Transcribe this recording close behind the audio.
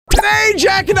Today,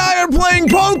 Jack and I are playing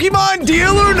Pokemon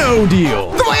Deal or No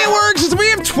Deal. The way it works is we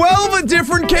have 12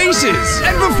 different cases.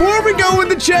 And before we go in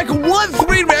to check what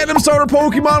 3 random starter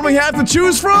Pokemon we have to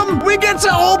choose from, we get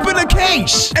to open a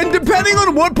case. And depending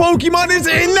on what Pokemon is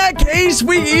in that case,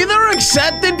 we either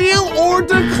accept the deal or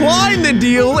decline the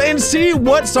deal and see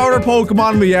what starter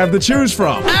Pokemon we have to choose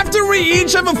from. After we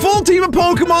each have a full team of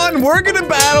Pokemon, we're gonna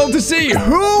battle to see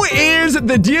who is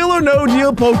the Deal or No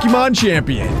Deal Pokemon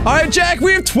champion. All right, Jack,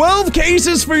 we have 12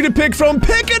 cases for you to pick from.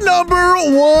 Pick a number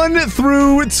 1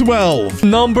 through 12.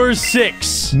 Number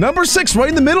 6. Number 6, right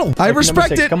in the middle. I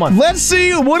respect it. Come on. Let's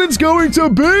see what it's going to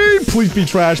be. Please be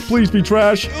trash. Please be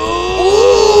trash.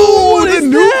 Ooh, the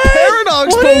new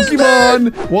Paradox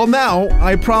Pokemon. Well, now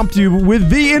I prompt you with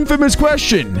the infamous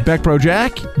question. Beck Pro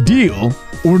Jack, deal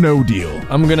or no deal?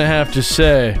 I'm gonna have to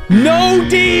say no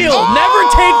deal. Never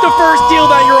take the first deal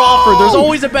that you're offered. There's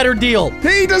always a better deal.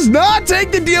 He does not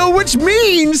take the deal, which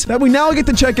means that we now get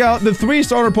to check out the 3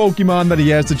 starter Pokemon that he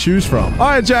has to choose from. All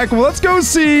right, Jack, well, let's go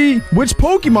see which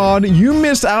Pokemon you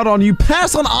missed out on. You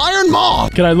passed on Iron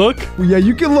Moth. Can I look? Well, yeah,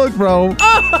 you can look, bro.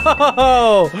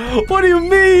 Oh, what do you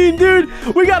mean, dude?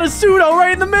 We got a pseudo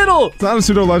right in the middle. It's not a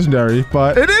pseudo legendary,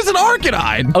 but it is an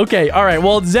Arcanine. Okay, all right.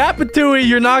 Well, Zapatui,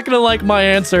 you're not gonna like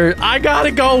my answer. I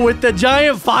gotta go with the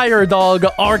giant fire dog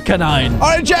Arcanine. All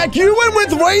right, Jack, you went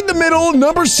with right in the middle,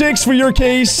 number 6 for your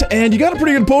case, and you got a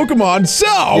pretty good Pokemon. So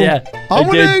yeah, I'm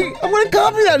gonna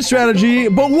copy that strategy,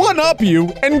 but one up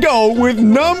you and go with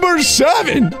number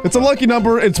 7. It's a lucky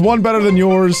number. It's one better than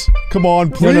yours. Come on,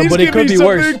 please. No, but it could be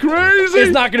worse. Crazy.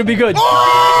 It's not gonna be good.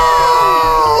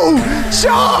 Oh!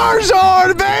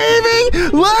 Charizard, baby!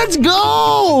 Let's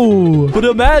go! But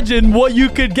imagine what you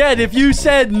could get if you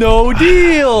said no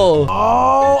deal.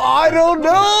 Oh, I don't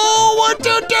know what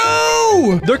to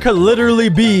do! There could literally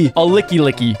be a licky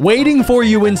waiting for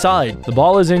you inside. The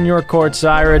ball is in your court,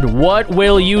 Sirud. What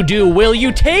will you do? Will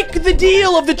you take the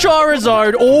deal of the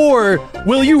Charizard, or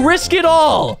will you risk it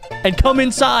all and come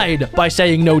inside by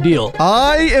saying no deal?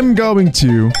 I am going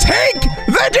to take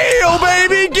the deal,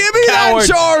 baby! Give me that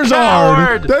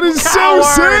Charizard! That is so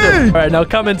sick! All right, now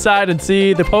come inside and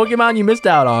see the Pokemon you missed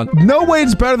out on. No way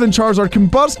it's better than Charizard.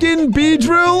 Combuskin,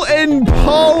 Beedrill, and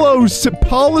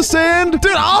Palossand.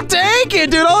 Dude, I'll take it,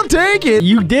 dude. I'll take it.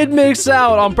 You did miss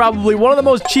out on probably one of the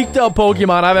most cheeked up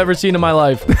Pokemon I've ever seen in my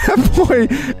life. That boy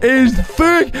is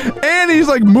thick, and he's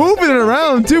like moving it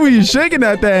around too. He's shaking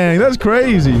that thing. That's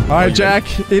crazy. All right, Jack,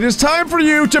 it is time for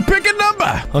you to pick a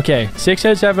number. Okay, 6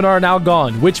 and 7 are now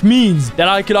gone, which means that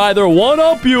I could either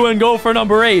one-up you and go for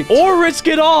number 8, or risk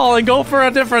it all and go for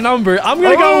a different number. I'm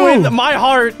gonna go with my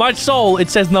heart, my soul. It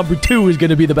says number 2 is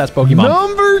gonna be the best Pokemon.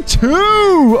 Number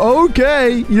 2.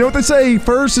 Okay. You know what they say?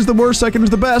 First is the worst, second is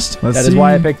the best. Let's see. That is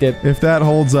why I picked it. If that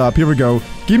holds up. Here we go.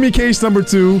 Give me case number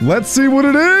 2. Let's see what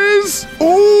it is.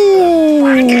 Ooh.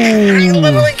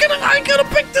 I could have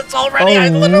picked this already. I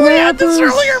literally had this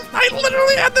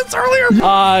earlier.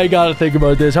 I gotta think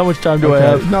about this. How much time do I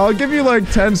have? Now, I'll give you like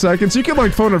 10 seconds. You can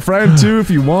like phone a friend too if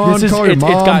you want. Call your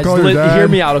mom, guys, call your dad. Hear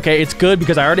me out, okay? It's good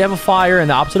because I already have a fire, and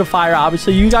the opposite of fire,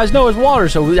 obviously, you guys know, is water.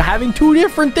 So having 2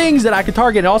 different things that I could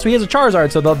target, and also he has a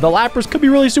Charizard, so the Lapras could be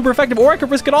really super effective, or I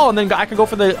could risk it all, and then I could go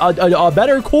for a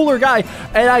better, cooler guy,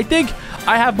 and I think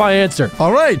I have my answer.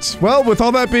 All right. Well, with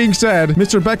all that being said,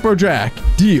 Mr. Beckbro Jack,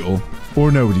 deal or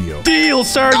no deal? Deal,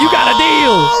 sir. You got a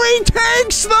deal. Oh, he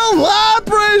takes the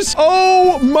Lapras.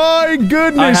 Oh, my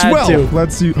goodness. Well,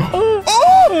 let's see.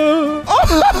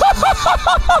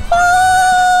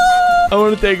 I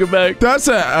want to take it back. That's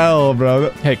a L,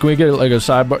 bro. Hey, can we get like a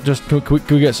sidebar? Just can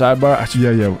we get sidebar?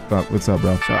 Yeah. What's up,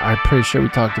 bro? So I'm pretty sure we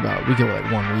talked about we can like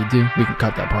one redo. We can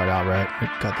cut that part out, right? We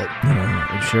can cut that. No.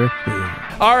 Are you sure?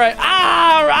 Yeah. All right.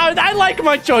 I like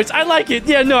my choice. I like it.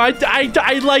 Yeah, no, I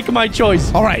like my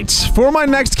choice. All right. For my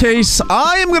next case,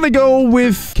 I am gonna go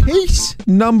with case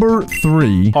number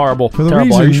 3. Horrible.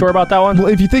 Terrible. Are you sure about that one? Well,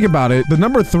 if you think about it, the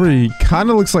number 3 kind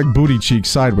of looks like booty cheeks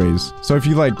sideways. So if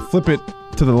you like flip it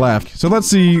to the left. So let's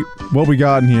see what we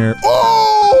got in here. Oh!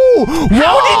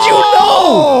 How did you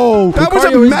know? That was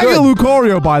a Mega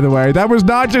Lucario, by the way. That was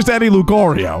not just any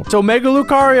Lucario. So Mega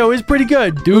Lucario is pretty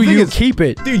good. Do you keep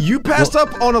it? Dude, you passed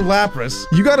up on a Lapras.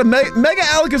 You got a Mega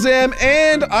Alakazam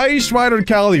and Ice Rider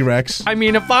Calyrex. I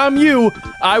mean, if I'm you,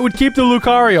 I would keep the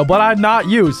Lucario, but I'm not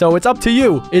you, so it's up to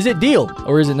you. Is it deal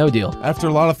or is it no deal? After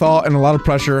a lot of thought and a lot of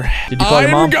pressure, did you call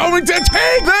your mom? I'm going to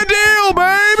take the deal,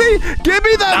 baby. Give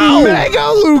me that Mega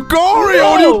Lucario.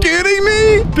 Are you kidding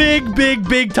me?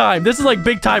 big time. This is like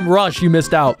big time rush. You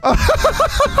missed out.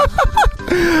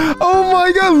 Oh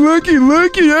my god, looky.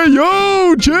 Hey,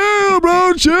 yo, chill,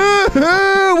 bro, chill.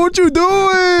 What you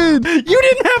doing? You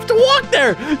didn't have to walk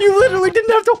there. You literally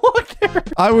didn't have to walk there.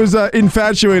 I was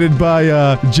infatuated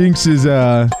by Jinx's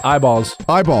eyeballs.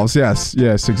 Eyeballs, yes,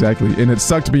 exactly. And it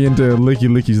sucked me into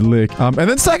Licky's lick. And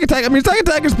then Psych Attack. I mean, Psych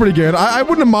Attack is pretty good. I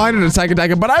wouldn't have minded a Psych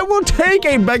Attack, but I will take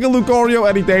a Mega Lucario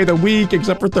any day of the week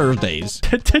except for Thursdays.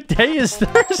 Today is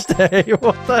Thursday.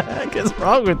 What the heck is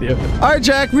wrong with you? All right,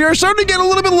 Jack, we are starting to get a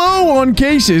little bit low on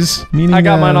cases. Meaning, I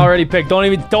got mine already picked. Don't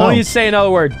even say another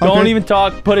word. Don't even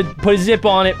talk. Put a zip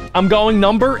on it. I'm going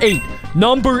number 8.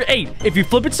 Number 8. If you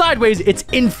flip it sideways, it's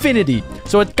infinity.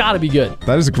 So it's gotta be good.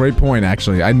 That is a great point,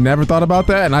 actually. I never thought about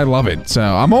that, and I love it. So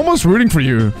I'm almost rooting for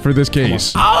you for this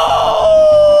case. Oh,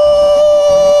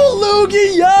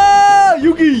 Lugia!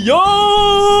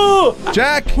 Yu-Gi-Oh!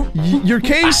 Jack, your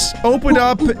case opened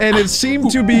up, and it seemed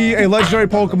to be a legendary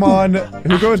Pokemon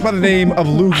who goes by the name of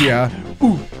Lugia.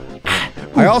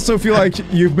 I also feel like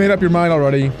you've made up your mind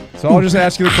already, so I'll just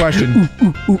ask you the question.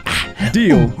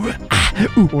 Deal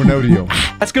or no deal?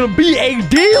 That's gonna be a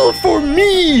deal for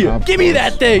me! Give me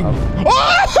that thing!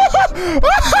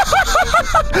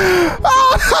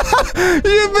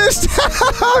 You missed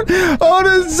out on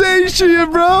a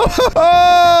Zacian, bro!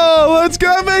 Oh, let's go.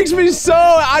 That makes me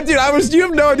so... dude, you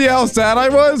have no idea how sad I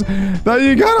was that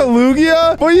you got a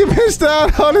Lugia, but you missed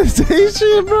out on a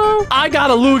Zacian, bro. I got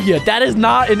a Lugia. That is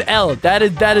not an L. That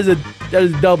is a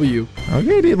W.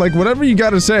 Okay, dude, like whatever you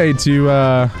gotta say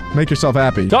to make yourself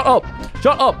happy. Shut up.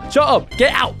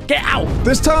 Get out.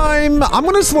 This time, I'm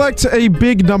gonna select a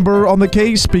big number on the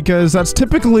case because that's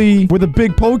typically where the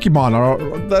big Pokemon are.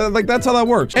 Like, that's how that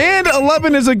works. And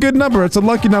 11 is a good number. It's a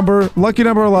lucky number. Lucky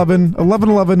number 11.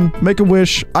 11. Make a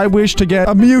wish. I wish to get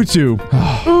a Mewtwo.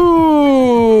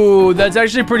 Ooh, that's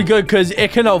actually pretty good because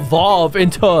it can evolve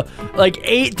into like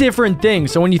 8 different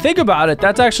things. So when you think about it,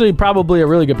 that's actually probably a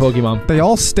really good Pokemon. They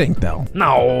all stink, though.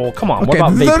 No, come on. Okay,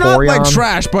 what about they're Vaporeon? not like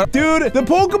trash, but dude, the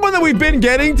Pokemon that we've been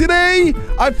getting today,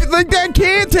 I feel like I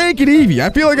can't take an Eevee. I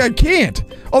feel like I can't.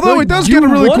 Although it does get a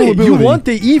really cool ability. You want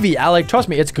the Eevee, Alec. Trust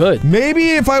me, it's good.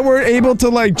 Maybe if I were able to,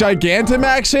 like,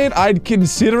 Gigantamax it, I'd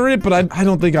consider it, but I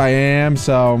don't think I am,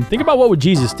 so... Think about what would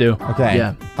Jesus do. Okay.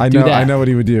 Yeah. I know what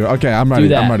he would do. Okay, I'm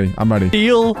ready. I'm ready.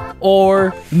 Deal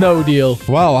or no deal?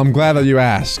 Well, I'm glad that you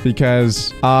asked,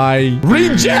 because I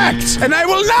reject, and I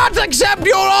will not accept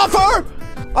your offer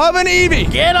of an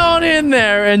Eevee. Get on in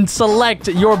there and select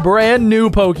your brand new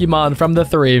Pokemon from the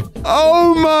 3.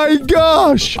 Oh my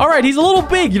gosh. All right, he's a little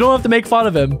big. You don't have to make fun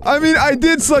of him. I mean, I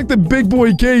did select the big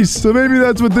boy case, so maybe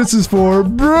that's what this is for.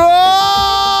 Bro!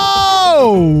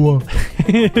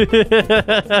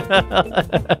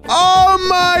 Oh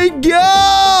my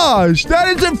gosh!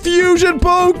 That is a fusion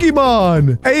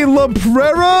Pokemon! A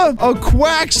Laprera, a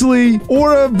Quaxley,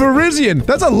 or a Virizion.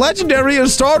 That's a legendary, a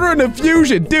starter, and a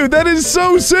fusion. Dude, that is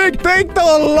so sick! Thank the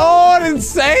Lord and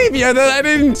Savior that I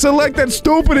didn't select that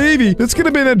stupid Eevee. It's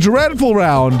gonna be a dreadful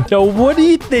round. So what are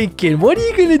you thinking? What are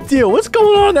you gonna do? What's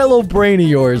going on in that little brain of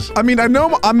yours? I mean, I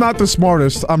know I'm not the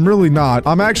smartest. I'm really not.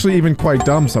 I'm actually even quite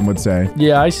dumb, some would say.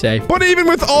 Yeah, I say. But even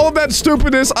with all of that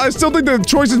stupidness, I still think the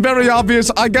choice is very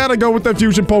obvious. I gotta go with the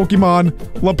fusion Pokemon,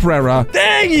 Laprera.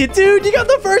 Dang it, dude. You got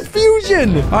the first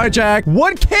fusion. All right, Jack.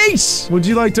 What case would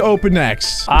you like to open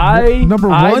next? Number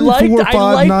 1, 4,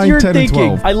 5, 9, 10, and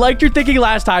 12. I liked your thinking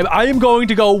last time. I am going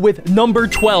to go with number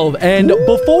 12. And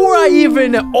before I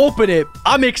even open it,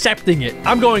 I'm accepting it.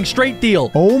 I'm going straight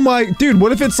deal. Oh my... Dude,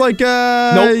 what if it's like,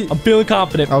 Nope. I'm feeling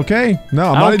confident. Okay. No,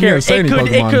 I'm not even gonna say any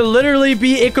Pokemon. It could literally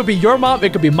be... It could be your mom.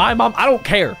 It could be my mom. I don't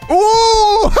care.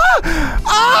 Ooh!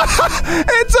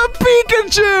 It's a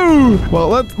Pikachu! Well,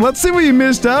 let's see what you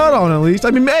missed out on, at least.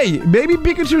 I mean, hey, maybe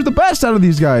Pikachu's the best out of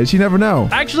these guys. You never know.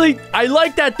 Actually, I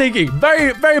like that thinking.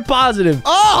 Very, very positive.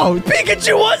 Oh!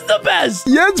 Pikachu was the best!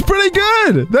 Yeah, it's pretty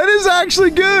good. That is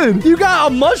actually good. You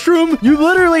got a mushroom. You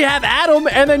literally have Adam,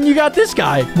 and then you got this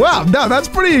guy. Wow, no, that's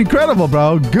pretty incredible,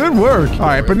 bro. Good work. All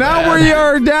right, but now we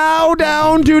are now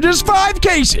down to just 5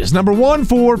 cases. Number 1,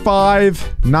 4,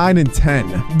 5, 9, and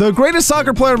 10. The greatest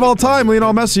soccer player of all time,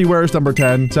 Lionel Messi, wears number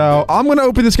 10. So I'm going to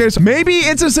open this case. Maybe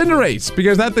it's a Cinderace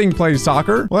because that thing plays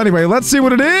soccer. Well, anyway, let's see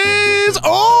what it is.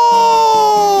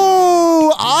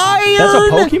 Oh, iron. That's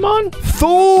a Pokemon?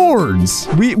 Thorns.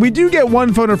 We do get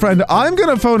one phone a friend. I'm going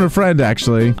to phone a friend,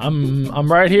 actually.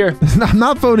 I'm right here. I'm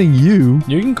not phoning you.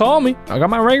 You can call me. I got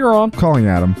my ringer on. I'm calling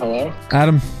Adam. Hello?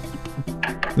 Adam,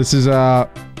 this is a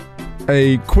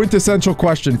quintessential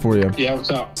question for you. Yeah,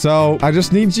 what's up? So I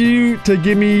just need you to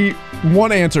give me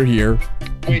one answer here.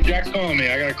 Wait, Jack's calling me.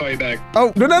 I gotta call you back.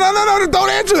 Oh, no. Don't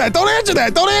answer that. Don't answer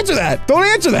that. Don't answer that. Don't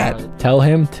answer that. Tell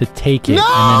him to take it, No!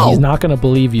 and then he's not gonna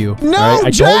believe you. No, right? I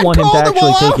Jack don't want him to called him actually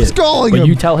while I take was it. calling But him.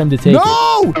 you tell him to take it. No!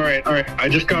 All right. I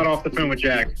just got off the phone with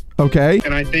Jack, Okay.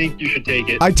 and I think you should take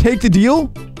it. I take the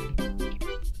deal?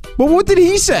 But what did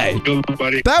he say? Good,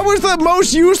 buddy. That was the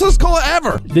most useless call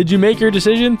ever. Did you make your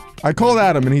decision? I called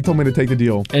Adam and he told me to take the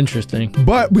deal. Interesting.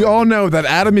 But we all know that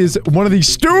Adam is one of the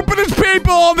stupidest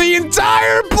people on the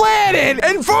entire planet.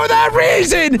 And for that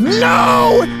reason,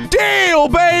 no deal,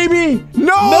 baby.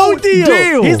 No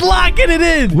deal. He's locking it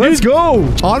in. Let's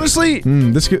go. Honestly,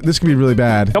 this could be really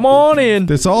bad. Come on in.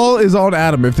 This all is on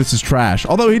Adam if this is trash.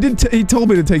 Although he told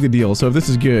me to take the deal, so if this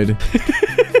is good.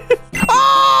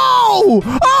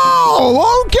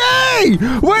 Oh, okay.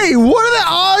 Wait, what are the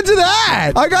odds of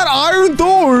that? I got Iron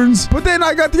Thorns, but then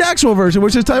I got the actual version,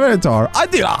 which is Tyranitar.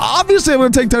 Obviously, I'm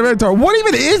going to take Tyranitar. What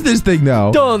even is this thing,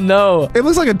 though? Don't know. It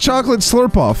looks like a chocolate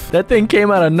Slurpuff. That thing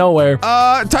came out of nowhere.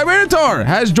 Tyranitar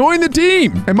has joined the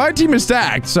team, and my team is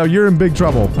stacked, so you're in big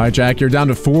trouble. All right, Jack, you're down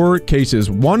to 4 cases.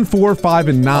 1, 4, 5,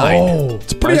 and 9. Oh,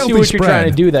 it's a pretty healthy I see what spread. you're trying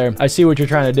to do there. I see what you're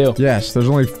trying to do. Yes, there's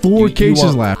only 4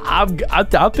 cases left.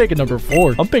 I'm picking number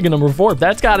 4. I'm picking number 4.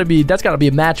 That's gotta be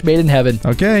a match made in heaven.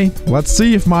 Okay, let's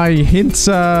see if my hints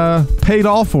paid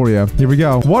off for you. Here we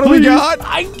go. What do we got?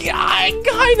 I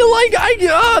kind of like.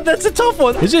 That's a tough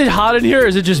one. Is it hot in here, or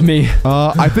is it just me?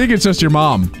 I think it's just your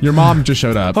mom. Your mom just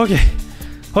showed up. Okay.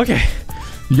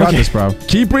 You got this, bro.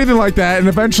 Keep breathing like that, and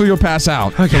eventually you'll pass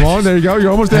out. Okay. Come on, there you go.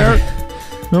 You're almost there.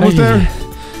 You're almost there.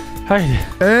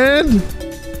 And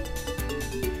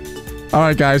all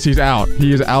right, guys, he's out.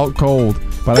 He is out cold.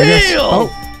 But I guess. Oh.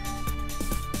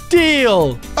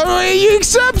 Deal. Oh, he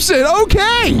accepts it.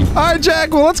 Okay. All right,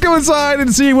 Jack. Well, let's go inside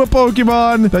and see what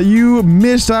Pokemon that you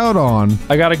missed out on.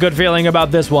 I got a good feeling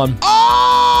about this one.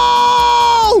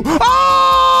 Oh!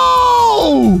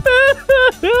 Oh!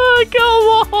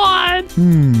 Come on.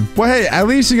 Well, hey, at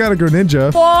least you got a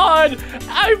Greninja. Come on.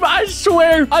 I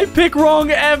swear, I pick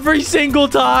wrong every single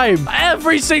time.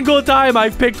 Every single time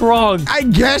I've picked wrong. I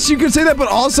guess you could say that, but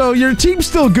also your team's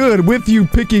still good with you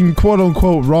picking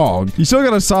quote-unquote wrong. You still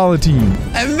got a solid team.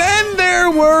 And then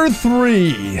there were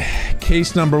 3.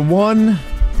 Case number 1,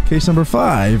 case number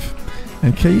 5,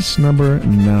 and case number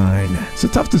 9. It's a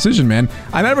tough decision, man.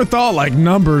 I never thought, like,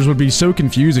 numbers would be so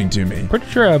confusing to me. Pretty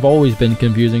sure I've always been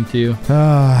confusing to you.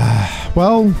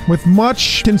 Well, with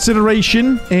much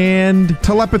consideration and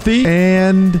telepathy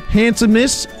and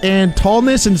handsomeness and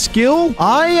tallness and skill,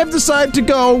 I have decided to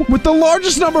go with the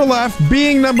largest number left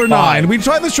being number 9. We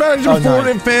tried the strategy before and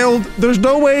it failed. There's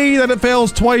no way that it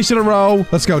fails twice in a row.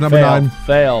 Let's go, number 9.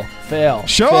 Fail.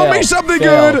 Show me something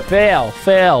good. Fail.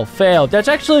 That's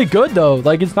actually good, though.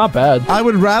 Like, it's not bad. I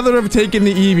would rather have taken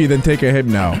the Eevee than take a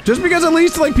Hypno. Just because at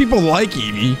least, like, people like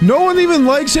Eevee. No one even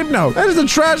likes Hypno. That is the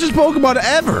trashiest Pokemon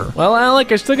ever. Well,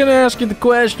 Alec, I'm still gonna ask you the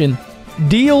question.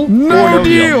 Deal No or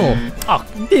deal. Oh,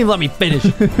 you didn't let me finish.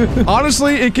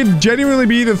 Honestly, it could genuinely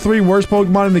be the 3 worst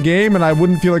Pokemon in the game, and I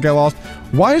wouldn't feel like I lost.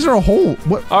 Why is there a hole?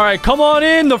 What? All right, come on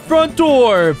in the front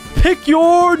door. Pick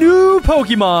your new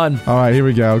Pokemon. All right, here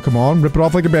we go. Come on, rip it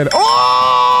off like a bandit. Oh!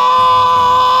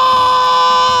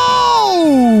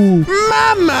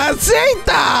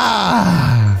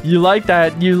 Mamacita! You like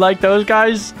that? You like those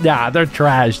guys? Nah, they're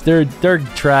trash. They're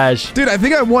trash. Dude, I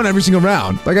think I won every single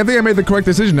round. Like, I think I made the correct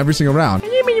decision every single round.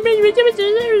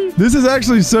 This is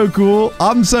actually so cool.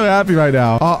 I'm so happy right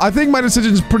now. I think my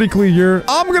decision's pretty clear.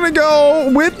 I'm gonna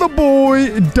go with the boy,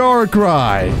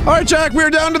 Darkrai. All right, Jack, we're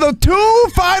down to the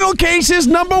 2 final cases,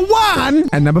 number 1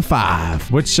 and number 5.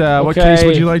 What case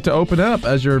would you like to open up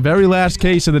as your very last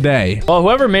case of the day? Well,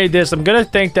 whoever made this, I'm gonna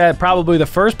think that probably the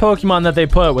first Pokemon that they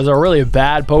put was a really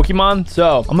bad Pokemon.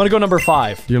 So I'm gonna go number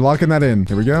 5. You're locking that in.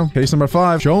 Here we go. Case number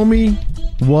 5. Show me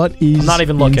what is I'm not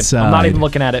even looking. inside. I'm not even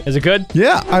looking at it. Is it good?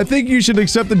 Yeah, I think you should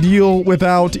accept the deal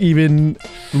without even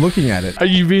looking at it. Are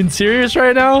you being serious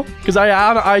right now? Because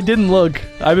I didn't look.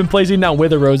 I've been placing down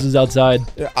wither roses outside.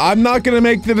 I'm not gonna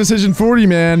make the decision for you,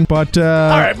 man. But all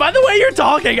right. By the way you're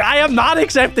talking, I am not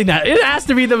accepting that. It has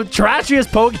to be the trashiest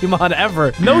Pokemon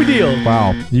ever. No deal.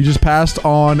 Wow, you just passed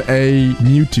on a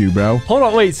Mewtwo, bro. Hold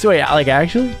on. Wait. So wait. Like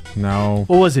actually? No.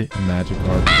 What was it? Magic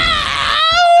card.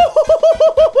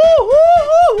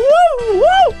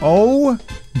 Oh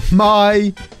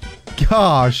my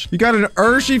gosh. You got an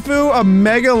Urshifu, a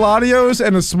Mega Latios,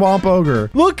 and a Swamp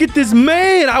Ogre. Look at this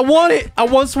man. I want it. I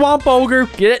want Swamp Ogre.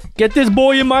 Get this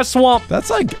boy in my swamp. That's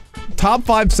like top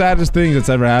 5 saddest things that's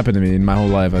ever happened to me in my whole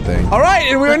life, I think. All right,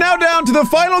 and we are now down to the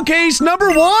final case, number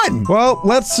 1. Well,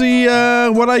 let's see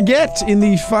what I get in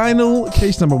the final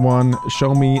case number 1.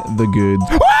 Show me the goods.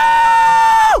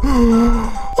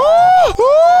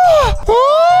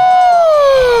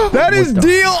 That is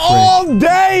deal all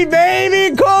day,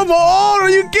 baby. Come on. Are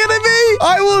you kidding me?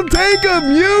 I will take a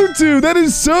Mewtwo. That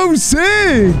is so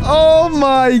sick. Oh,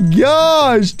 my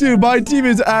gosh. Dude, my team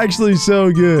is actually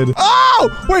so good. Oh,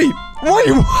 wait.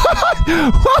 Wait,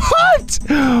 what?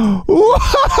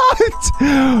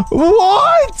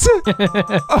 What?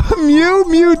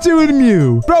 Mewtwo, and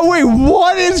Mew. Bro, wait,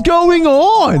 what is going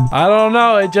on? I don't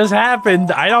know. It just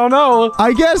happened. I don't know.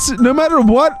 I guess no matter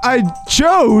what I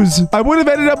chose, I would have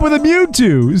ended up with a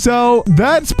Mewtwo. So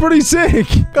that's pretty sick.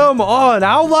 Come on.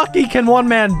 How lucky can one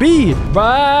man be?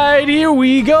 Right, here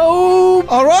we go.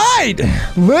 All right,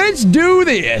 let's do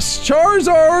this.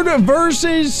 Charizard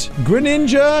versus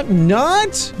Greninja.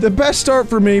 Not the best start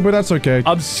for me, but that's okay.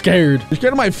 I'm scared. You're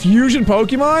scared of my fusion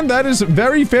Pokemon? That is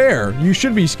very fair. You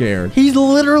should be scared. He's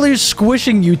literally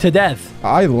squishing you to death.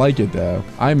 I like it, though.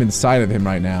 I'm inside of him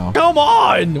right now. Come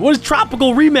on. What is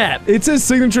Tropical Remap? It's a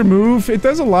signature move. It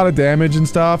does a lot of damage and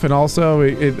stuff, and also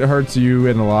it hurts you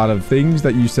in a lot of things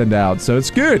that you send out, so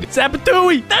it's good.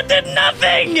 Zapatui. That did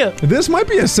nothing. This might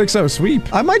be a 6-0 sweep.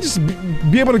 I might just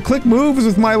be able to click moves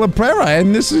with my Leprera,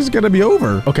 and this is going to be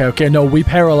over. Okay. No, we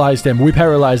paralyzed him.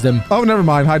 Oh, never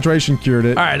mind. Hydration cured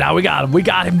it. All right, now we got him. We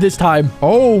got him this time.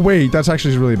 Oh, wait. That's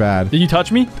actually really bad. Did you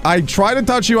touch me? I tried to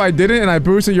touch you. I didn't, and I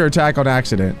boosted your attack on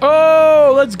accident.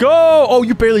 Oh, let's go. Oh,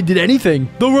 you barely did anything.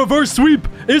 The reverse sweep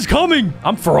is coming.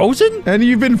 I'm frozen? And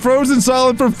you've been frozen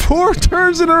solid for 4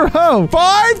 turns in a row.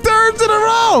 5 turns in a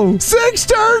row. 6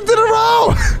 turns in a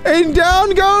row. And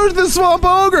down goes the Swamp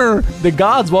Ogre. The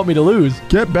gods want me to lose.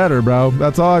 Get better, bro.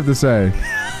 That's all I have to say.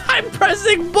 I'm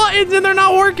pressing buttons and they're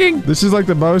not working. This is like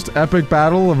the most epic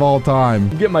battle of all time.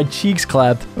 I'm getting my cheeks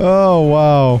clapped. Oh,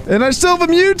 wow. And I still have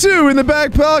a Mewtwo in the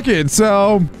back pocket,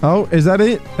 so... Oh, is that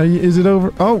it? Is it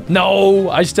over? Oh. No,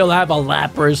 I still have a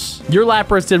Lapras. Your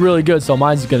Lapras did really good, so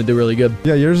mine's going to do really good.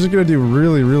 Yeah, yours is going to do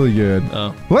really, really good.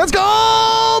 Oh. Let's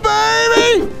go,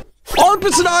 baby!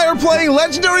 Arpus and I are playing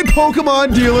Legendary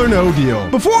Pokemon Deal or No Deal.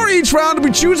 Before each round,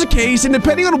 we choose a case, and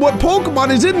depending on what Pokemon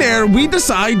is in there, we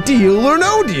decide deal or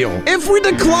no deal. If we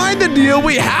decline the deal,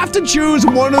 we have to choose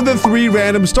one of the 3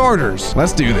 random starters.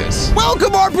 Let's do this.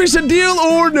 Welcome, Arpus, to Deal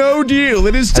or No Deal.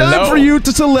 It is time for you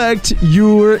to select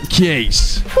your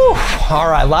case. Whew. All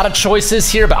right, a lot of choices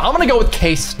here, but I'm going to go with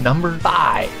case number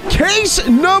 5. Case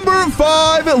number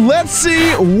 5. Let's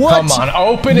see what Come on,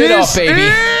 open it up,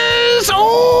 baby.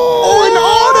 An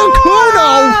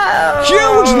Articuno!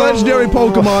 Huge legendary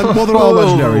Pokemon. Well, they're all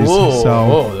legendaries.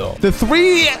 So the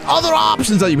 3 other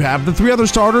options that you have, the 3 other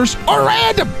starters, are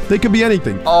random. They could be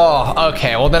anything. Oh,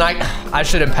 okay. Well, then I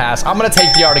shouldn't pass. I'm going to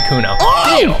take the Articuno.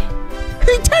 Oh! Deal.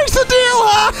 He takes the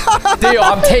deal. Deal,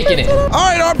 I'm taking it. All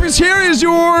right, Arpus, here is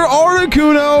your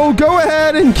Articuno. Go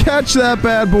ahead and catch that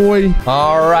bad boy.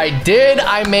 All right, did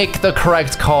I make the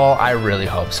correct call? I really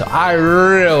hope so. I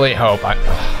really hope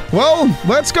Well,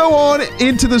 let's go on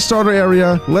into the starter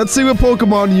area. Let's see what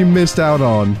Pokemon you missed out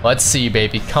on. Let's see,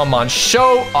 baby. Come on,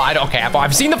 show. Oh, okay,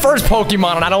 I've seen the first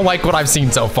Pokemon, and I don't like what I've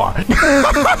seen so far.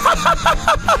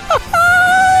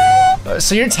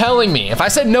 So you're telling me, if I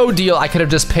said no deal, I could have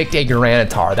just picked a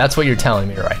Granitar. That's what you're telling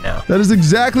me right now. That is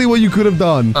exactly what you could have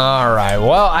done. All right.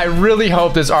 Well, I really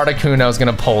hope this Articuno is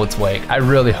going to pull its weight. I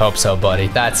really hope so, buddy.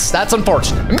 That's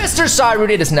unfortunate. Mr. Sirud,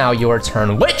 it is now your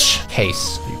turn. Which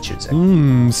case are you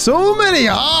choosing? So many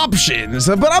options,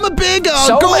 but I'm a big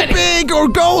big or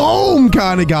go home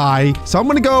kind of guy. So I'm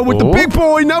going to go with the big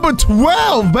boy, number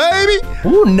 12, baby.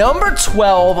 Ooh, number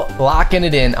 12, locking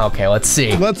it in. Okay, let's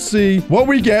see. Let's see what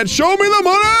we get. Show me the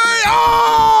money.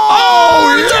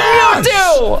 Yes!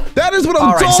 That is what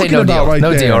I'm talking about right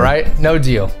there. No deal, right? No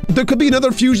deal. There could be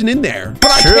another fusion in there,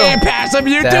 but True. I can't pass a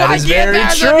Mewtwo. That is very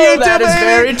true. That is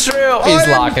very true. He's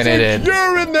locking it in.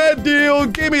 You're in that deal.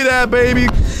 Give me that, baby.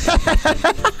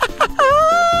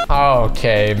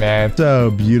 Okay, man.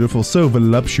 So beautiful, so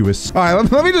voluptuous. All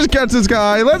right, let me just catch this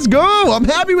guy. Let's go. I'm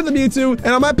happy with the Mewtwo, and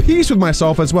I'm at peace with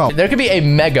myself as well. There could be a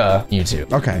Mega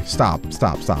Mewtwo. Okay, stop.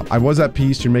 I was at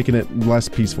peace. You're making it less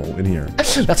peaceful in here.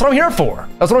 That's what I'm here for.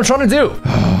 That's what I'm trying to do.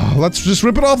 Let's just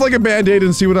rip it off like a Band-Aid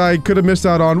and see what I could have missed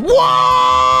out on.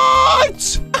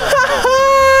 What?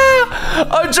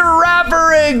 A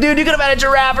Girafarig, dude. You could have had a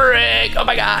Girafarig. Oh,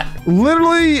 my God.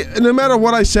 Literally, no matter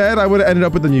what I said, I would have ended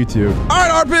up with the Mewtwo. All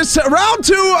right, Arpus, round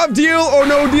 2 of Deal or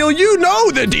No Deal. You know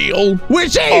the deal,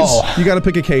 which is you got to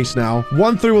pick a case now.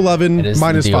 1 through 11,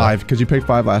 minus 5, because you picked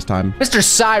 5 last time. Mr.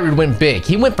 Sirud went big.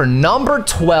 He went for number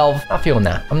 12. Not feeling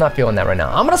that. I'm not feeling that right now.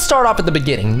 I'm going to start off at the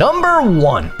beginning. Number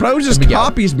 1. Bro just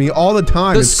copies me all the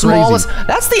time. The smallest. Crazy.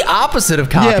 That's the opposite of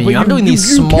copying. Yeah, I'm doing the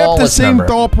smallest You kept the same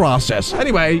thought process.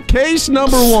 Anyway, case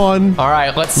number 1. All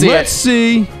right, let's see Let's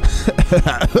see.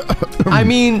 I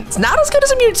mean, it's not as good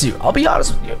as a Mewtwo. I'll be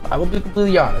honest with you. I will be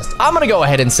completely honest. I'm going to go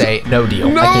ahead and say no deal.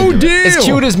 No deal. As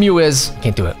cute as Mew is,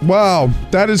 can't do it. Wow,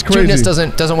 that is crazy. Cuteness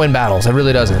doesn't win battles. It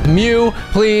really doesn't. Mew,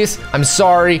 please. I'm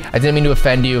sorry. I didn't mean to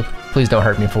offend you. Please don't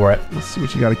hurt me for it. Let's see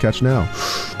what you got to catch now.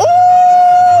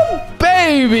 Oh,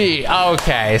 baby.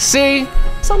 Okay, see?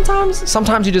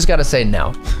 Sometimes you just gotta say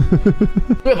no.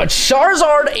 We have a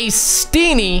Charizard, a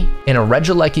Steenie, and a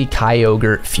Regieleki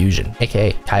Kyogre fusion,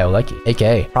 aka Kyoleki,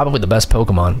 aka probably the best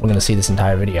Pokemon we're gonna see this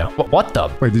entire video. What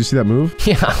the? Wait, did you see that move?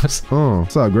 Yeah. Oh,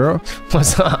 what's up, girl?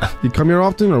 What's up? You come here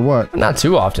often or what? Not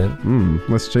too often.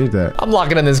 Let's change that. I'm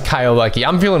locking in this Kyoleki.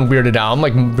 I'm feeling weirded out. I'm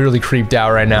like really creeped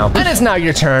out right now. And it's now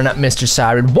your turn, Mr.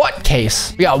 Sirud. What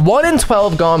case? We got 1 and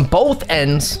 12 gone, both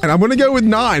ends. And I'm gonna go with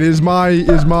 9 is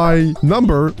my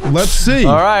number. Let's see.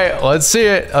 All right, let's see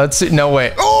it. Let's see. No,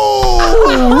 wait.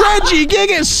 Oh,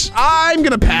 Regigigas. I'm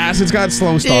gonna pass. It's got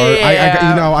slow start.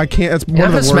 Yeah. I can't. It's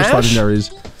one of the worst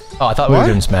legendaries. Oh, I thought we were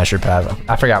doing Smash or Pass.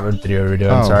 I forgot what video we were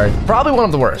doing. Sorry. Probably one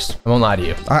of the worst. I won't lie to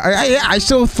you. I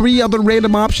still have 3 other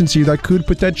random options here that could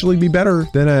potentially be better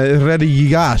than a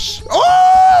Regigigas. Oh!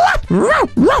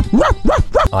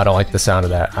 I don't like the sound of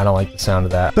that. I don't like the sound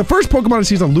of that. The first Pokemon I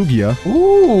see is a Lugia.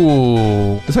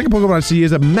 Ooh. The second Pokemon I see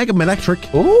is a Mega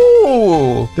Manectric.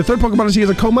 Ooh. The third Pokemon I see is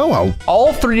a Komodo.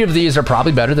 All 3 of these are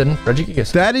probably better than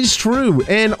Regigigas. That is true.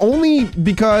 And only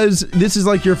because this is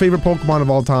like your favorite Pokemon of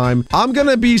all time, I'm going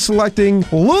to be selecting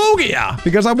Lugia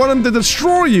because I want him to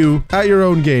destroy you at your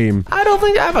own game. I don't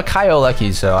think I have a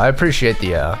Kyoleki, so I appreciate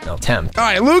the attempt. All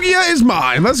right, Lugia is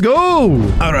mine. Let's go.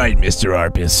 All right, Mr.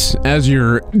 Arpus. As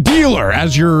your dealer,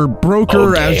 as your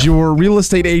broker, as your real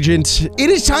estate agent, it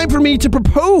is time for me to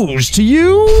propose to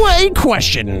you a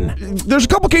question. There's a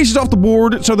couple cases off the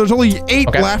board, so there's only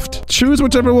 8 left. Choose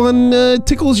whichever one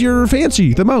tickles your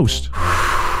fancy the most.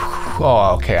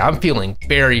 Oh, okay. I'm feeling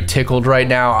very tickled right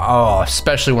now. Oh,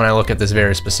 especially when I look at this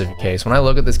very specific case. When I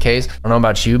look at this case, I don't know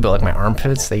about you, but like my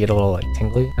armpits, they get a little like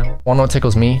tingly. Wanna know what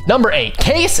tickles me? Number 8,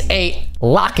 case 8,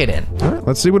 lock it in. All right,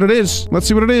 let's see what it is. Let's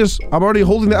see what it is. I'm already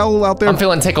holding the L out there. I'm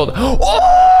feeling tickled. Oh!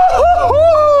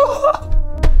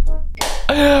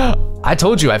 I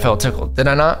told you I felt tickled. Did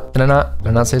I not? Did I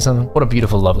not say something? What a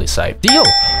beautiful, lovely sight. Deal.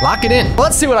 Lock it in.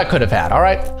 Let's see what I could have had. All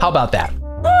right. How about that?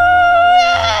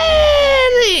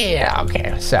 Yeah,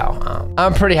 okay, so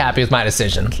I'm pretty happy with my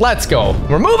decision. Let's go.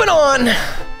 We're moving on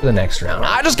to the next round.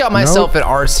 I just got myself an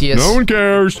Arceus. No one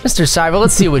cares. Mr. Sirud,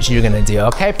 let's see what you're gonna do,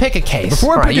 okay? Pick a case.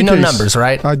 Before I pick you know numbers,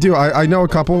 right? I do. I know a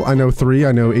couple. I know 3.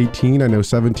 I know 18. I know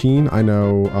 17. I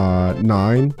know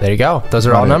 9. There you go. Those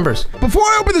are all numbers. Before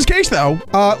I open this case, though,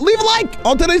 leave a like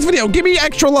on today's video. Give me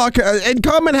extra luck and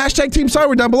comment hashtag Team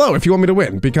Sirud down below if you want me to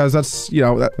win, because that's, you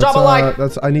know, drop a like.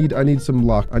 I need some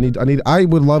luck. I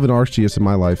would love an Arceus in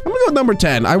my life. I'm gonna go with number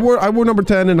 10. I wore number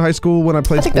 10 in high school when I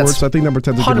played sports. I think number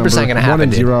 10 is a good number. 100% gonna happen. 1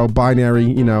 and 0 binary.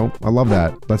 You know, I love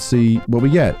that. Let's see what we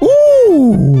get.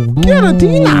 Ooh,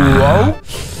 Giratina.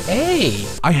 Hey.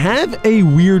 I have a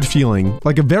weird feeling,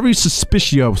 like a very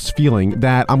suspicious feeling,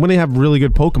 that I'm gonna have really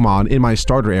good Pokemon in my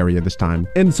starter area this time.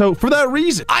 And so for that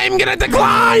reason, I'm gonna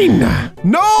decline.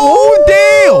 No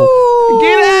deal.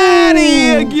 Get out of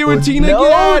here, Giratina. No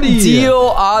get out of here. Deal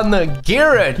on the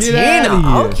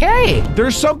Giratina. Okay.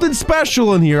 There's something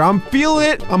special in here. I'm feeling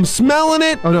it. I'm smelling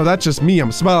it. Oh no, that's just me.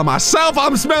 I'm smelling myself.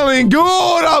 I'm smelling good.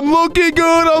 I'm looking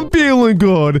good. I'm feeling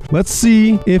good. Let's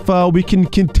see if we can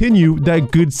continue that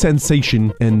good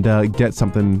sensation and get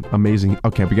something amazing.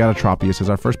 Okay, we got a Tropius as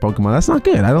our first Pokemon. That's not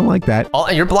good. I don't like that. Oh,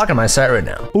 you're blocking my sight right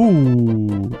now.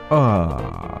 Ooh.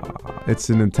 It's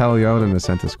an Inteleon and a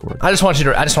Centiskorch. I just want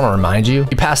to remind you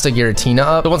passed a Giratina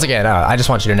up. But once again, I just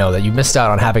want you to know that you missed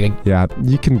out on having a... Yeah,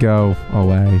 you can go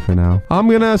away for now. I'm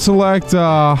gonna select,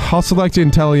 I'll select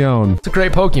Inteleon. It's a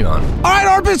great Pokemon. All right,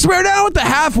 Arpus, we're down at the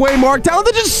halfway mark. Down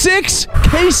to just 6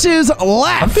 cases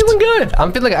left. I'm feeling good.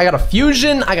 I'm feeling like I got a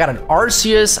Fusion. I got an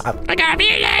Arceus. I got a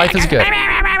Fusion. Life is good.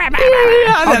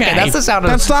 Okay, that's the sound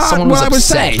of someone who's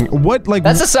upset.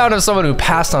 That's the sound of someone who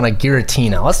passed on a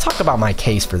Giratina. Let's talk about my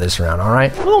case for this round, all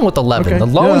right? I'm going with 11. The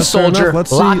Lone Soldier.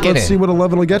 Let's see what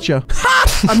 11 will get you.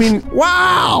 I mean,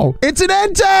 wow! It's an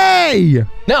Entei!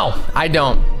 No, I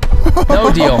don't.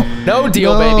 No deal. No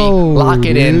deal, baby. Lock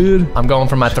it dude. in. I'm going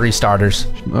for my 3 starters.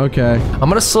 Okay. I'm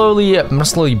gonna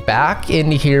slowly back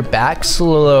into here, back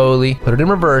slowly. Put it in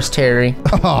reverse, Terry.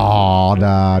 Oh,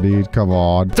 nah, dude. Come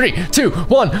on. 3, 2,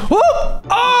 1. Whoop!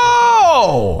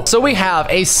 Oh! So we have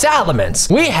a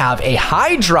Salamence, we have a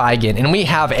Hydreigon, and we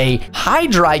have a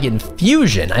Hydreigon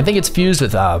Fusion. I think it's fused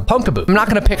with Pumpkaboo. I'm not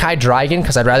gonna pick Hydreigon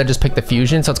because I'd rather just pick the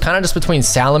Fusion. So it's kind of just between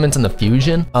Salamence and the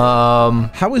Fusion.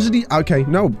 How is it? Okay,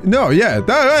 no,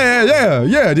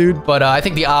 yeah, dude. But I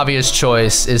think the obvious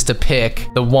choice is to pick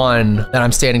the one that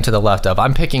I'm standing to the left of.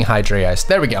 I'm picking Hydreigon.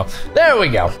 There we go. There we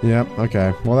go. Yep,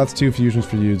 okay. Well, that's 2 fusions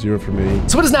for you, 0 for me.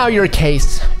 So what is now your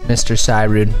case, Mr.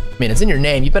 Sirud? I mean, it's in your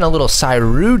name. You've been a little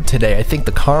Sirud today. I think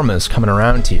the karma's coming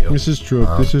around to you. This is true.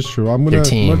 This is true. I'm gonna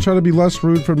try to be less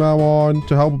rude from now on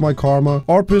to help with my karma.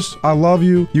 Arpus, I love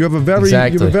you. You have a very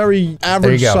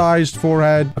average-sized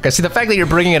forehead. Okay, see, the fact that you're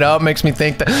bringing it up makes me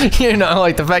think that, you know,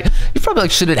 like the fact you probably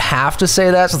like shouldn't have to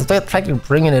say that. So the fact you're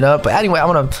bringing it up, but anyway, I'm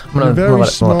gonna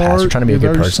pass. You're trying to be a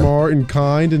good person. Very smart and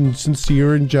kind and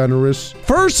sincere and generous.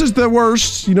 First is the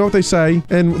worst. You know what they say,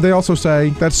 and they also say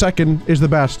that second is the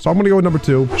best. So I'm gonna go with number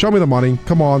 2. Show me the money.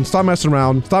 Come on, stop messing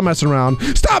around. Stop messing around.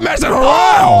 Stop messing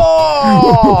around.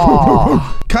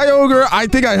 Oh! Kyogre, I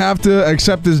think I have to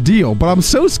accept this deal, but I'm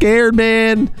so scared,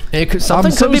 man.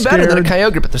 Something could be better than a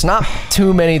Kyogre, but there's not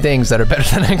too many things that are better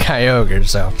than a Kyogre,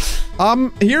 so.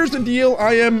 Here's the deal.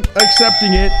 I am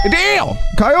accepting it. Deal!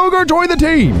 Kyogre, join the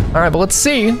team. All right, but let's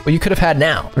see what you could have had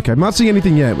now. Okay, I'm not seeing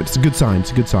anything yet, but it's a good sign.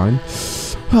 It's a good sign.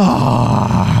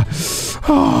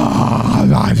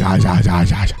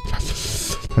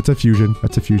 That's a fusion.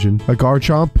 That's a fusion. A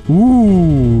Garchomp.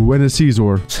 Ooh, and a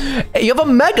Caesar. Hey, you have a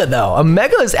Mega, though. A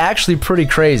Mega is actually pretty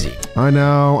crazy. I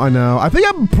know. I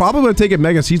think I'm probably going to take a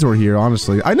Mega Caesar here,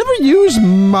 honestly. I never used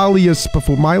Milius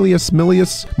before.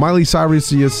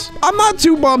 Miley-Cyrus. I'm not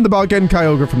too bummed about getting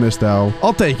Kyogre from this, though.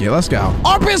 I'll take it. Let's go.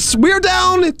 Arpus, we're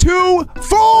down to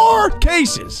 4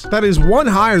 cases. That is 1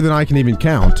 higher than I can even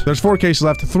count. There's 4 cases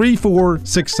left. 3, 4,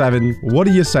 6, 7. What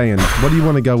are you saying? What do you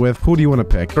want to go with? Who do you want to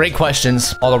pick? Great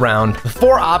questions all around. The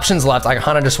 4 options left, I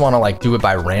kind of just want to like do it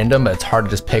by random, but it's hard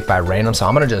to just pick by random. So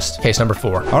I'm going to just case number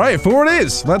 4. All right, 4 it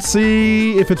is. Let's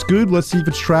see if it's good. Let's see if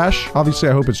it's trash. Obviously,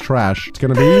 I hope it's trash. It's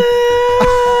going to be...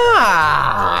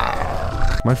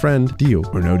 My friend, deal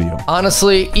or no deal?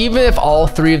 Honestly, even if all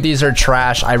 3 of these are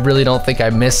trash, I really don't think I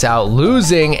miss out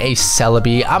losing a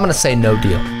Celebi. I'm gonna say no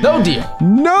deal. No deal.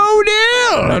 No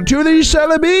deal to the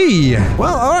Celebi.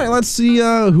 Well, all right, let's see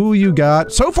who you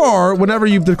got. So far, whenever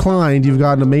you've declined, you've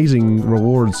gotten amazing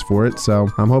rewards for it. So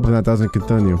I'm hoping that doesn't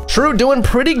continue. True, doing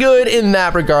pretty good in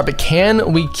that regard, but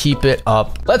can we keep it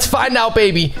up? Let's find out,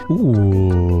 baby.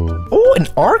 Ooh. Oh, an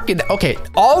Arcanine. Okay,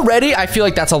 already I feel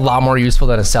like that's a lot more useful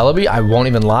than a Celebi. I won't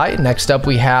even lie. Next up,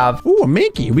 we have... Ooh, a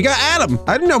Mankey. We got Adam.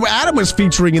 I didn't know Adam was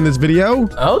featuring in this video.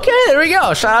 Okay, there we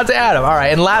go. Shout out to Adam. All right,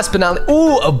 and last but not least...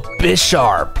 Ooh, a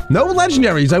Bisharp. No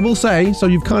legendaries, I will say. So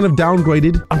you've kind of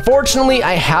downgraded. Unfortunately,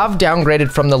 I have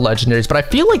downgraded from the legendaries, but I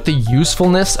feel like the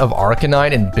usefulness of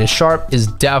Arcanine and Bisharp is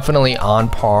definitely on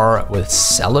par with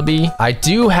Celebi. I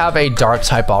do have a Dark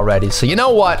type already, so you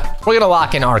know what? We're gonna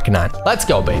lock in Arcanine. Let's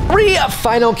go, baby. 3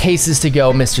 final cases to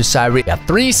go, Mr. Sirud. We got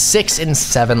 3, 6, and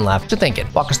 7 left. What you thinking?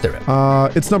 Walk us through it.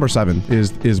 It's number 7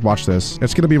 is watch this.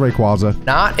 It's gonna be Rayquaza.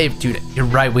 Not a dude. You're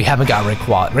right. We haven't got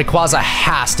Rayquaza. Rayquaza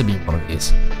has to be one of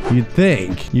these. You'd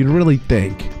think. You'd really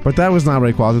think. But that was not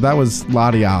Rayquaza. That was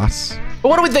Latias. But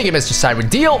what are we thinking, Mr. Sirud?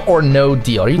 Deal or no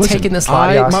deal? Are you taking this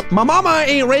Latias? My mama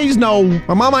ain't raised no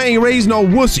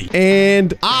wussy.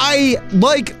 And I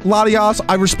like Latias.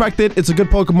 I respect it. It's a good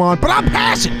Pokemon. But I'm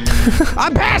passing.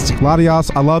 I'm passing. Latias,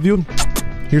 I love you.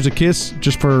 Here's a kiss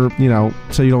just for, you know,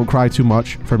 so you don't cry too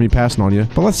much for me passing on you.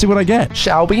 But let's see what I get.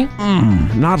 Shall we?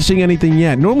 Not seeing anything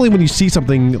yet. Normally when you see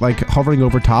something like hovering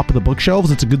over top of the bookshelves,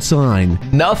 it's a good sign.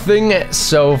 Nothing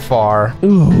so far.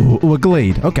 Ooh, a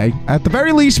Glade. Okay. At the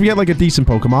very least, we get like a decent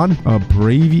Pokemon. A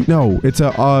Bravey. No, it's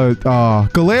a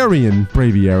Galarian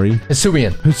Braviary.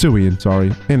 Hisuian,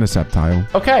 sorry. And a Sceptile.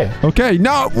 Okay. Okay.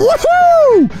 No.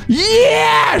 Woohoo!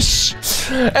 Yes!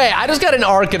 Hey, I just got an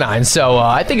Arcanine, so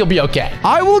I think it'll be okay.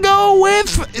 I will go with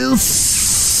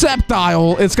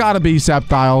Sceptile. It's gotta be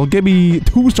Sceptile. Give me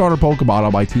 2 starter Pokemon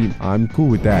on my team. I'm cool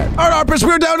with that. All right, Arpus,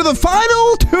 we're down to the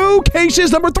final 2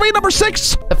 cases. Number 3, number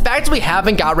 6. The fact we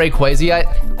haven't got Rayquaza yet,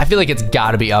 I feel like it's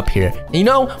gotta be up here. And you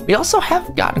know, we also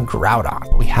haven't gotten Groudon,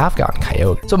 but we have gotten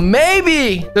Kyogre. So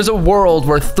maybe there's a world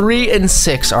where 3 and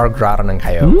 6 are Groudon and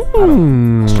Kyogre.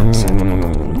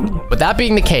 Mm. But that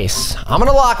being the case, I'm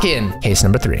gonna lock in case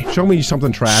number 3. Show me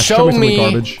something trash. Show me me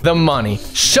something garbage. the money.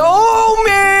 Show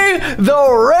me the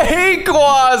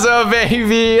Rayquaza,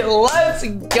 baby. Let's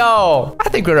go. I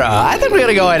think we're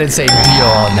gonna go ahead and say deal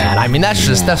on that. I mean, that's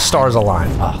stars align.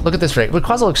 Oh, look at this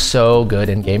Rayquaza looks so good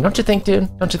in game, don't you think, dude?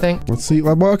 Don't you think? Let's see.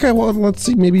 Well, okay, well, let's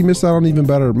see. Maybe you missed out on even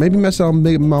better. Maybe you missed out on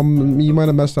you might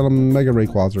have missed out on Mega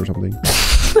Rayquaza or something.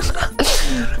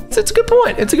 It's a good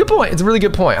point. It's a good point. It's a really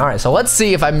good point. All right, so let's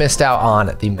see if I missed out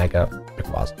on the Mega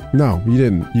Rayquaza. No, you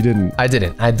didn't. You didn't. I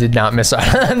didn't. I did not miss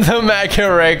out on the Mega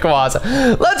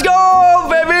Rayquaza. Let's go,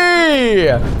 baby!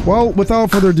 Well, without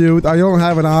further ado, I don't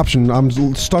have an option. I'm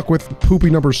stuck with poopy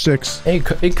number 6. It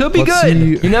could be Let's good.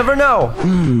 see. You never know.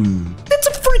 It's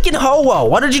a freaking Ho-Oh.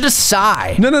 Why did you just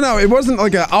sigh? No. It wasn't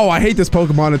like a, oh, I hate this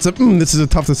Pokemon. It's a, this is a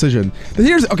tough decision. But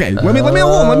here's, okay, let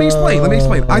me explain.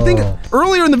 I think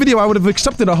earlier in the video, I would have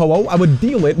accepted a Ho-Oh. I would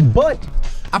deal it, but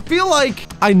I feel like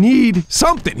I need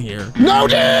something here. No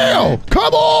deal!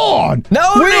 Come on!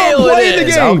 No deal! We are playing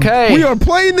the game. Okay. We are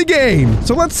playing the game.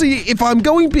 So let's see if I'm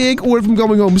going big or if I'm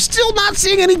going home. Still not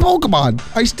seeing any Pokemon.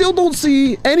 I still don't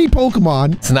see any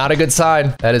Pokemon. It's not a good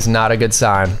sign. That is not a good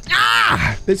sign.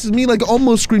 Ah! This is me like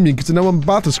almost screaming because I know I'm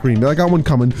about to scream. I got one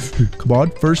coming. Come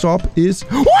on. First up is...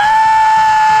 Woo!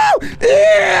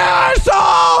 Yes!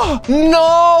 Oh!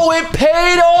 No, it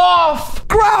paid off!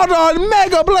 Groudon,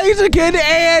 Mega Blaziken,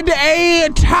 and a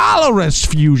Talorus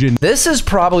fusion. This is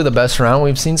probably the best round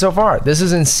we've seen so far. This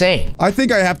is insane. I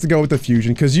think I have to go with the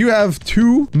fusion because you have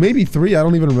 2, maybe 3. I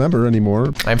don't even remember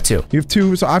anymore. I have 2. You have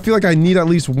 2, so I feel like I need at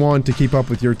least 1 to keep up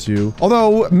with your 2.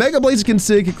 Although Mega Blaziken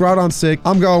sick, Groudon sick,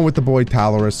 I'm going with the boy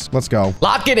Talorus. Let's go.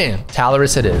 Lock it in.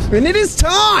 Talorus it is. And it is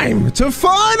time to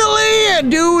finally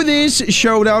do this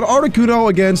showdown. Articuno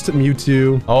against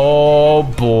Mewtwo. Oh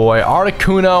boy,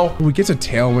 Articuno. We get a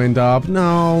Tailwind up.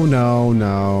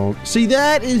 No. See,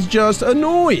 that is just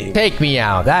annoying. Take me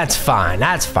out. That's fine.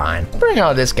 That's fine. Bring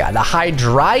out this guy, the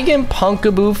Hydreigon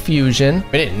Punkaboo fusion.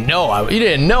 You didn't know I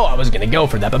was gonna go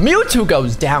for that, but Mewtwo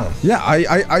goes down. Yeah,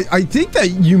 I think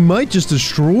that you might just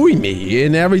destroy me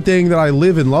in everything that I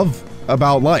live and love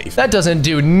about life. That doesn't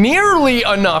do nearly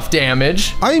enough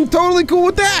damage. I am totally cool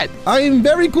with that. I am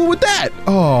very cool with that.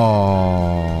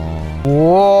 Oh.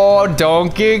 Whoa,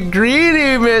 don't get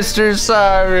greedy, Mr.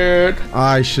 Sirud.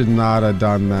 I should not have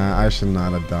done that.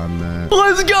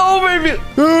 Let's go, baby.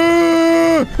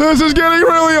 This is getting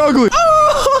really ugly.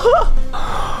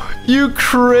 You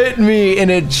crit me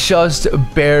and it just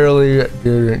barely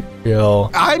didn't kill.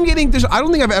 I'm getting this. I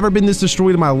don't think I've ever been this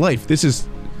destroyed in my life. This is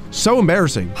so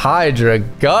embarrassing.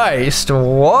 Hydreigeist,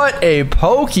 what a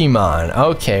Pokemon.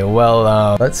 Okay,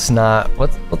 well, let's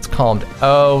calm down.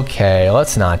 Okay,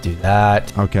 let's not do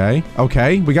that. Okay.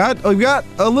 We got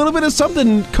a little bit of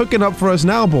something cooking up for us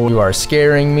now, boy. You are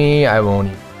scaring me. I won't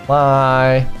even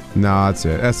lie. No, that's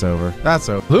it. That's over.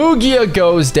 Lugia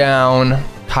goes down.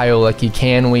 Kyoleki,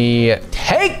 can we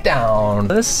take down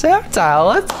the Sceptile?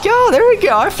 Let's go. There we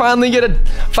go. I finally get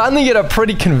a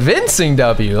pretty convincing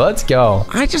W. Let's go.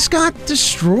 I just got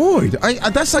destroyed.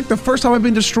 That's like the first time I've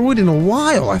been destroyed in a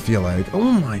while, I feel like. Oh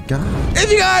my god.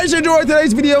 If you guys enjoyed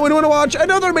today's video and want to watch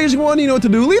another amazing one, you know what to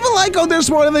do. Leave a like on this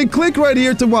one and then click right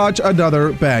here to watch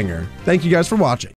another banger. Thank you guys for watching.